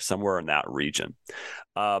 545, somewhere in that region.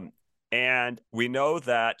 And we know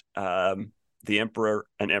that the emperor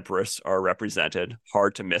and empress are represented.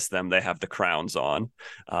 Hard to miss them. They have the crowns on.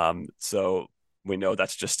 So we know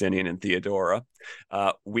that's Justinian and Theodora.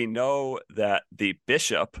 We know that the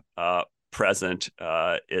bishop present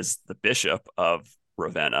is the bishop of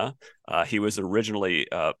Ravenna. He was originally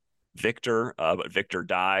Victor, but Victor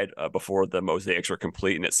died before the mosaics were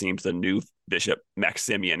complete, and it seems the new bishop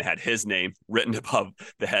Maximian had his name written above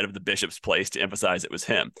the head of the bishop's place to emphasize it was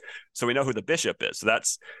him. So we know who the bishop is. So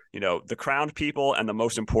that's, the crowned people and the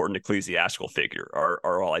most important ecclesiastical figure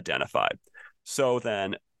are all identified. So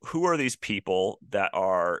then, who are these people that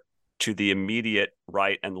are to the immediate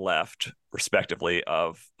right and left, respectively,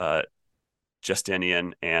 of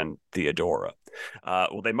Justinian and Theodora?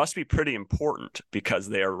 Well, they must be pretty important because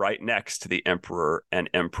they are right next to the emperor and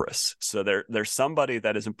empress. So there's somebody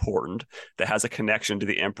that is important, that has a connection to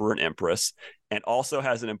the emperor and empress, and also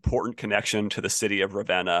has an important connection to the city of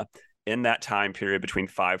Ravenna in that time period between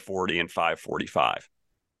 540 and 545.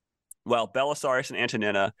 Well, Belisarius and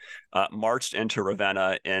Antonina marched into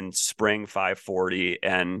Ravenna in spring 540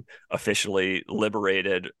 and officially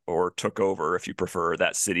liberated, or took over, if you prefer,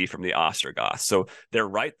 that city from the Ostrogoths. So they're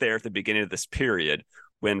right there at the beginning of this period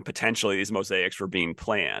when potentially these mosaics were being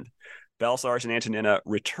planned. Belisarius and Antonina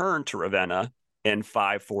returned to Ravenna in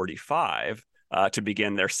 545 to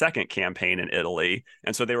begin their second campaign in Italy.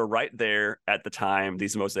 And so they were right there at the time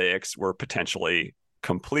these mosaics were potentially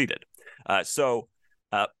completed.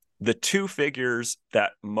 The two figures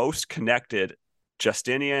that most connected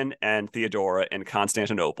Justinian and Theodora in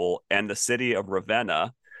Constantinople and the city of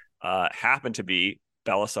Ravenna happen to be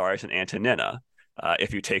Belisarius and Antonina,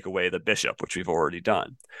 if you take away the bishop, which we've already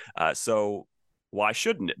done. So why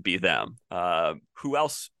shouldn't it be them? Who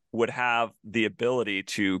else would have the ability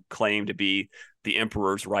to claim to be the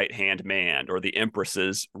emperor's right-hand man or the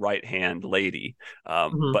empress's right-hand lady,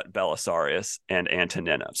 but Belisarius and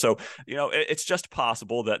Antonina? So, it's just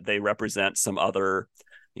possible that they represent some other,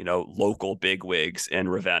 local bigwigs in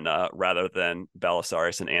Ravenna rather than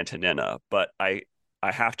Belisarius and Antonina. But I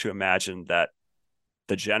have to imagine that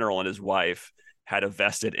the general and his wife had a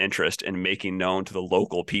vested interest in making known to the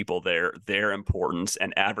local people their importance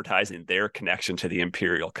and advertising their connection to the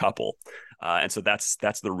imperial couple. And so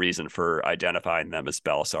that's the reason for identifying them as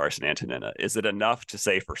Belisarius and Antonina. Is it enough to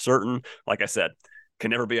say for certain? Like I said,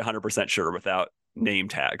 can never be 100% sure without name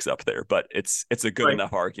tags up there, but it's a good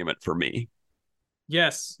enough argument for me.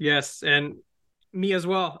 Yes, and me as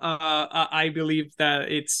well. I believe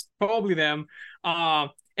that it's probably them.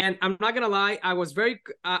 And I'm not gonna lie, I was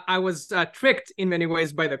tricked in many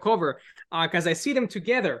ways by the cover, because I see them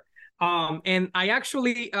together. And I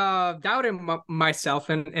actually doubted myself,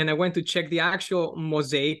 and I went to check the actual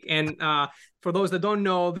mosaic. And for those that don't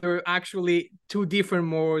know, there are actually two different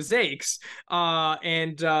mosaics.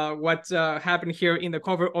 And what happened here in the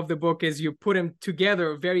cover of the book is you put them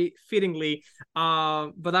together very fittingly.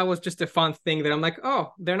 But that was just a fun thing that I'm like,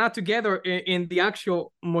 oh, they're not together in the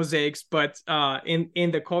actual mosaics, but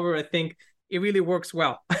in the cover, I think it really works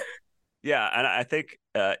well. Yeah, and I think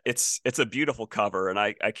it's a beautiful cover, and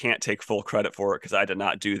I can't take full credit for it because I did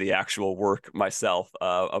not do the actual work myself.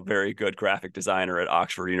 A very good graphic designer at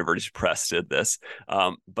Oxford University Press did this,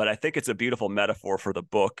 but I think it's a beautiful metaphor for the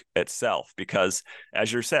book itself because,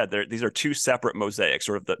 as you said, these are two separate mosaics,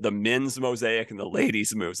 sort of the men's mosaic and the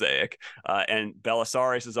ladies' mosaic, and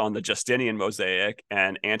Belisarius is on the Justinian mosaic,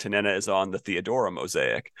 and Antonina is on the Theodora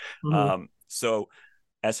mosaic. Mm-hmm. So,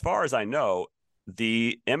 as far as I know,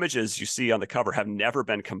 the images you see on the cover have never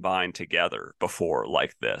been combined together before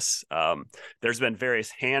like this. There's been various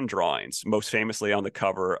hand drawings, most famously on the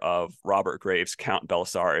cover of Robert Graves' Count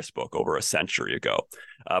Belisarius book over a century ago.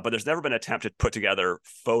 But there's never been an attempt to put together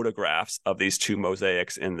photographs of these two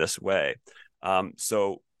mosaics in this way.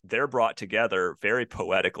 So they're brought together very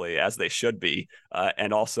poetically, as they should be,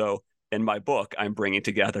 and also in my book, I'm bringing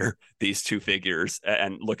together these two figures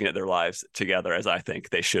and looking at their lives together as I think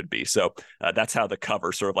they should be. So that's how the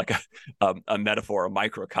cover, sort of like a metaphor, a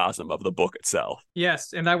microcosm of the book itself.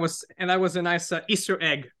 Yes, and that was a nice Easter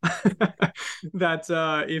egg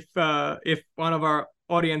that if one of our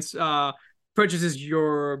audience purchases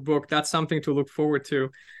your book, that's something to look forward to.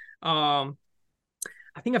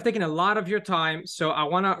 I think I've taken a lot of your time, so I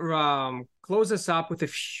want to close us up with a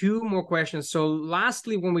few more questions. So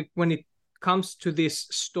lastly, when it comes to this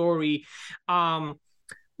story,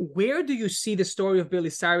 where do you see the story of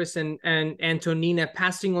Belisarius and Antonina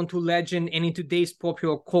passing on to legend and in today's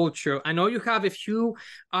popular culture? I know you have a few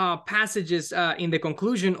passages in the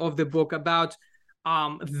conclusion of the book about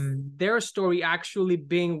their story actually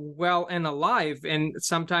being well and alive, and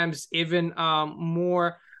sometimes even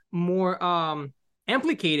more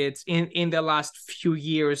implicated in the last few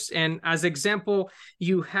years. And as example,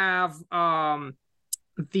 you have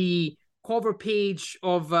the cover page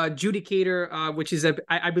of Judicator, which is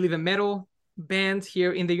I believe a metal band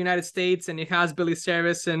here in the United States, and it has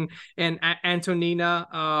Belisarius and Antonina.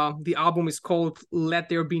 The album is called Let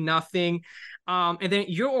There Be Nothing. And then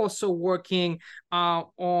you're also working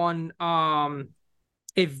on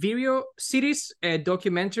a video series, a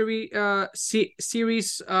documentary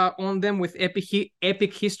series on them with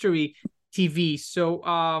Epic History TV. So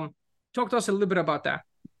talk to us a little bit about that.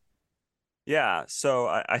 Yeah, so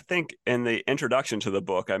I think in the introduction to the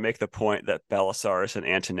book, I make the point that Belisarius and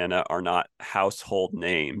Antonina are not household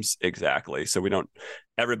names exactly. So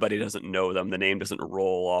everybody doesn't know them. The name doesn't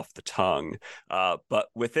roll off the tongue. But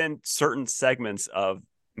within certain segments of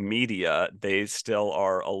media, they still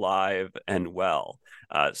are alive and well.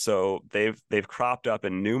 So they've cropped up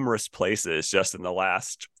in numerous places just in the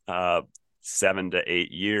last 7 to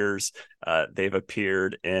 8 years. They've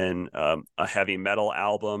appeared in a heavy metal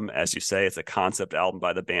album. As you say, it's a concept album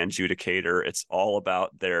by the band Judicator. It's all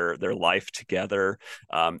about their life together,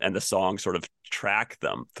 and the songs sort of track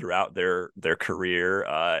them throughout their career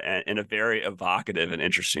and in a very evocative and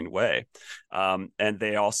interesting way. And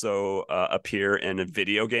they also appear in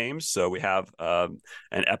video games. So we have an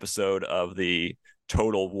episode of the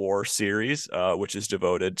Total War series, which is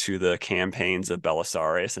devoted to the campaigns of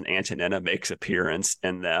Belisarius, and Antonina makes appearance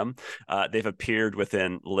in them. They've appeared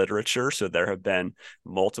within literature, so there have been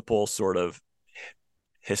multiple sort of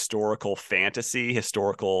historical fantasy,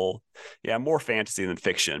 more fantasy than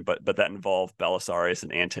fiction, but that involved Belisarius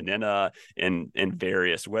and Antonina in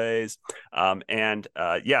various ways.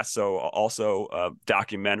 So also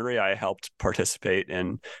documentary. I helped participate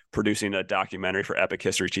in producing a documentary for Epic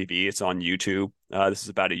History TV. It's on YouTube. This is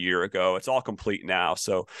about a year ago. It's all complete now,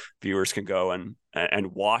 so viewers can go and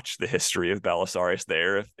watch the history of Belisarius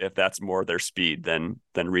there if that's more their speed than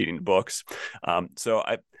reading books. So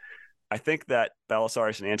I think that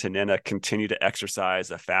Belisarius and Antonina continue to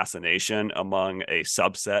exercise a fascination among a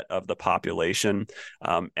subset of the population.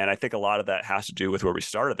 And I think a lot of that has to do with where we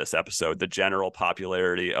started this episode, the general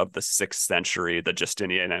popularity of the 6th century, the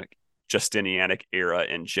Justinianic era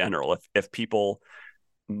in general. If people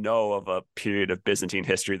know of a period of Byzantine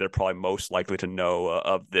history, they're probably most likely to know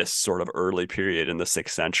of this sort of early period in the 6th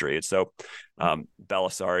century. And so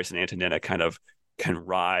Belisarius and Antonina kind of can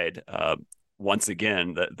ride once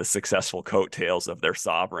again the successful coattails of their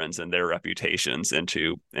sovereigns and their reputations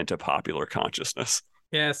into popular consciousness.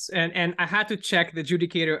 Yes, and I had to check the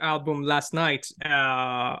Judicator album last night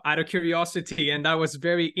out of curiosity, and that was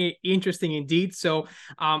very interesting indeed. So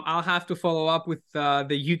I'll have to follow up with the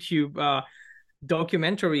YouTube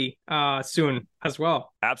documentary soon as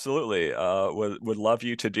well. Absolutely. Would love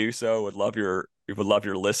you to do so. Would love your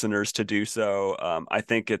listeners to do so. I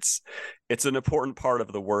think it's an important part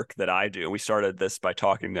of the work that I do. We started this by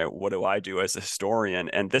talking about what do I do as a historian,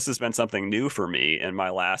 and this has been something new for me in my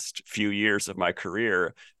last few years of my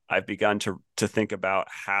career. I've begun to think about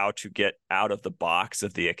how to get out of the box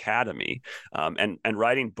of the academy, and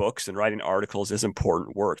writing books and writing articles is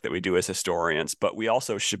important work that we do as historians. But we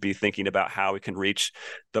also should be thinking about how we can reach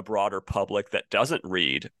the broader public that doesn't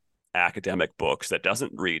read academic books, that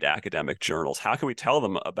doesn't read academic journals. How can we tell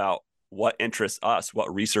them about what interests us,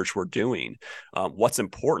 what research we're doing, what's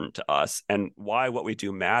important to us, and why what we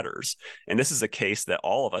do matters? And this is a case that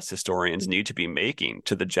all of us historians need to be making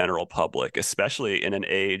to the general public, especially in an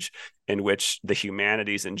age in which the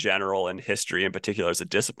humanities in general and history in particular as a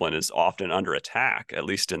discipline is often under attack, at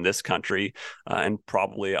least in this country and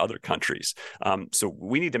probably other countries. So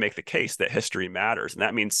we need to make the case that history matters. And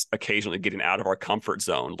that means occasionally getting out of our comfort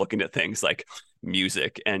zone, looking at things like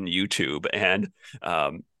music and YouTube and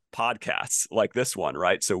podcasts like this one,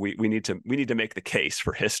 right? So we need to make the case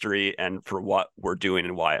for history and for what we're doing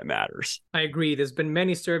and why it matters. I agree. There's been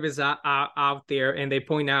many surveys out there, and they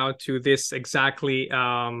point out to this exact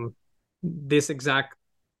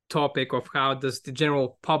topic of how does the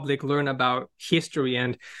general public learn about history.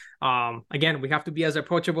 And again, we have to be as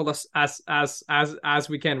approachable as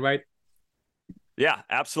we can, right? Yeah,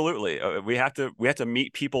 absolutely. We have to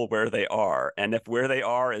meet people where they are, and if where they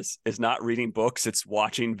are is not reading books, it's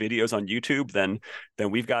watching videos on YouTube. Then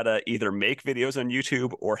we've got to either make videos on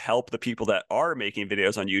YouTube or help the people that are making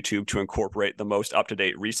videos on YouTube to incorporate the most up to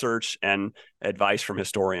date research and advice from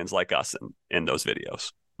historians like us in those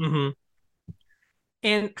videos. Mm-hmm.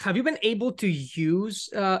 And have you been able to use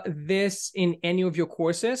this in any of your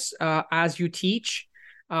courses as you teach?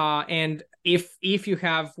 And if you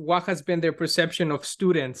have, what has been their perception of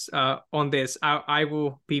students on this? I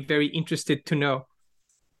will be very interested to know.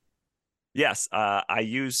 Yes, I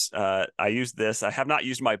use this. I have not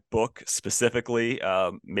used my book specifically.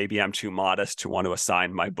 Maybe I'm too modest to want to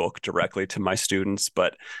assign my book directly to my students,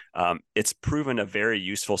 but it's proven a very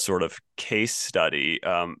useful sort of case study.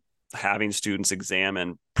 Having students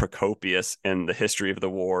examine Procopius in the history of the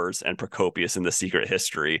wars and Procopius in the secret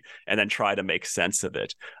history, and then try to make sense of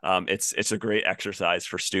it. It's a great exercise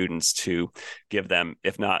for students to give them,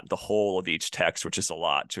 if not the whole of each text, which is a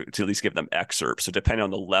lot, to at least give them excerpts. So depending on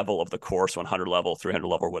the level of the course, 100 level, 300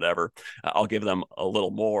 level, whatever, I'll give them a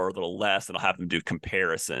little more, a little less, and I'll have them do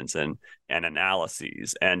comparisons and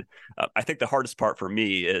analyses. And I think the hardest part for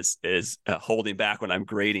me is holding back when I'm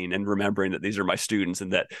grading and remembering that these are my students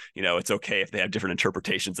and that, it's okay if they have different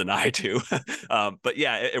interpretations than I do. But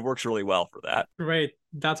yeah, it works really well for that. Great.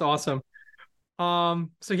 That's awesome.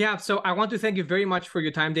 So I want to thank you very much for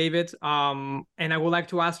your time, David. And I would like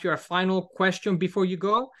to ask you a final question before you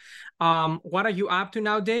go. What are you up to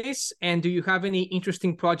nowadays? And do you have any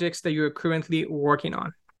interesting projects that you're currently working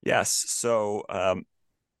on? Yes. So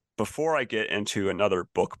before I get into another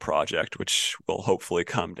book project, which will hopefully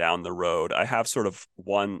come down the road, I have sort of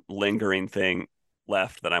one lingering thing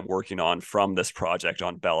left that I'm working on from this project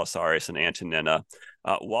on Belisarius and Antonina.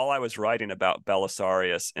 While I was writing about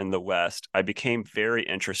Belisarius in the West, I became very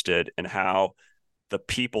interested in how the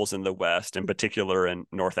peoples in the West, in particular in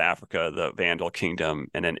North Africa, the Vandal kingdom,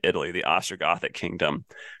 and in Italy, the Ostrogothic kingdom,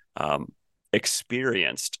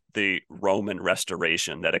 experienced the Roman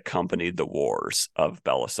restoration that accompanied the wars of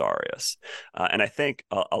Belisarius. And I think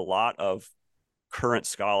a lot of current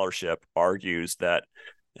scholarship argues that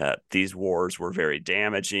these wars were very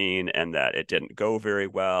damaging and that it didn't go very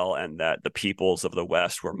well and that the peoples of the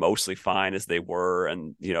West were mostly fine as they were.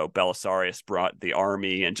 And, Belisarius brought the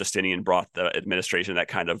army and Justinian brought the administration that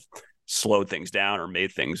kind of slowed things down or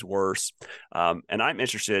made things worse. And I'm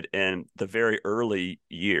interested in the very early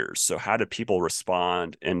years. So how did people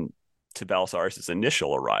respond to Belisarius'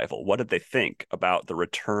 initial arrival? What did they think about the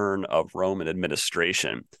return of Roman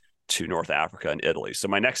administration to North Africa and Italy? So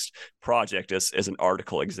my next project is an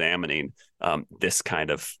article examining this kind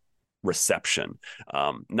of reception.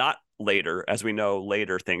 Not later, as we know,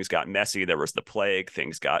 later things got messy. There was the plague,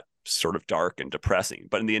 things got sort of dark and depressing.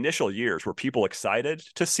 But in the initial years, were people excited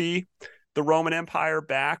to see the Roman Empire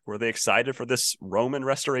back? Were they excited for this Roman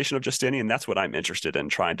restoration of Justinian? That's what I'm interested in,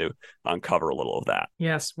 trying to uncover a little of that.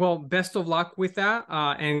 Yes. Well, best of luck with that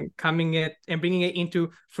and bringing it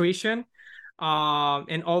into fruition.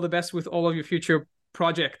 And all the best with all of your future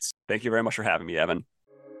projects. Thank you very much for having me, Evan.